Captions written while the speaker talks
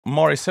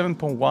Mari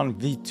 7.1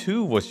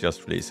 V2 was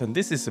just released, and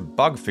this is a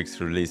bug fix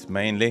release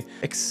mainly,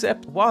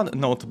 except one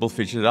notable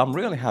feature that I'm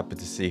really happy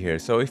to see here.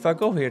 So if I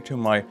go here to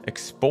my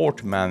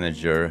export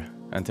manager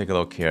and take a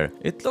look here,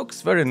 it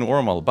looks very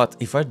normal, but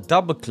if I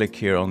double click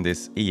here on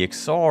this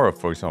EXR,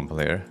 for example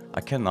here,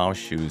 I can now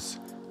choose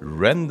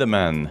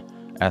Renderman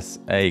as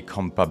a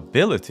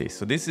compatibility.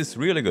 So this is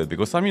really good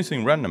because I'm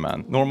using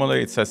Renderman.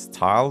 Normally it says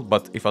tile,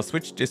 but if I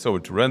switch this over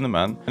to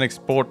Renderman and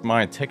export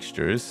my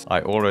textures,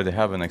 I already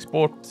have an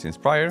export since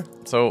prior.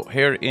 So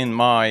here in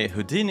my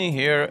Houdini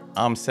here,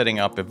 I'm setting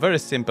up a very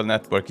simple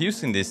network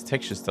using these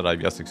textures that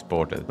I've just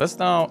exported. Let's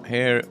now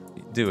here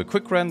do a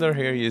quick render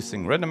here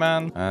using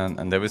Renderman,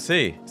 and there we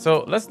see.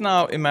 So let's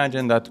now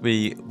imagine that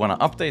we want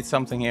to update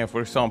something here.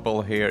 For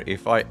example, here,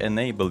 if I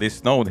enable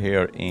this node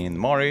here in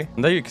Mari,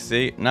 and there you can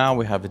see now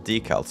we have a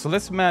decal. So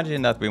let's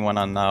imagine that we want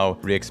to now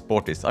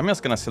re-export this. I'm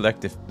just going to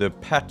select the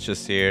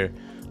patches here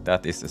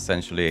that is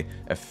essentially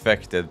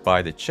affected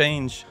by the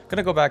change. I'm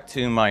gonna go back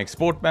to my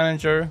export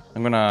manager.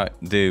 I'm gonna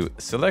do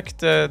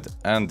selected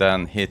and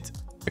then hit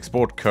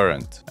export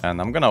current,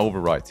 and I'm gonna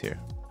overwrite here.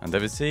 And there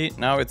we see,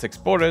 now it's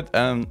exported,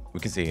 and we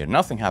can see here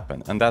nothing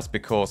happened. And that's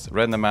because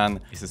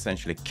Renderman is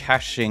essentially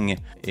caching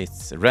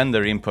its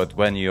render input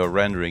when you're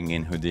rendering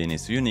in Houdini.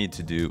 So you need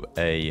to do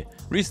a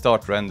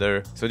restart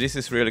render. So this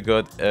is really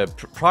good.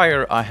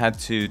 Prior, I had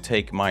to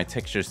take my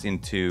textures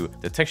into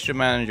the texture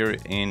manager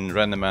in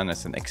Renderman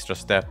as an extra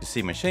step to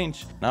see my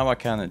change. Now I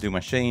can do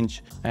my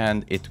change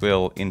and it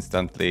will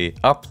instantly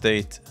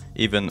update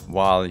even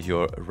while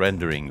you're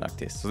rendering like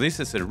this. So this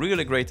is a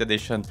really great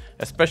addition,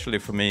 especially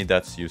for me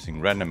that's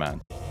using Renderman.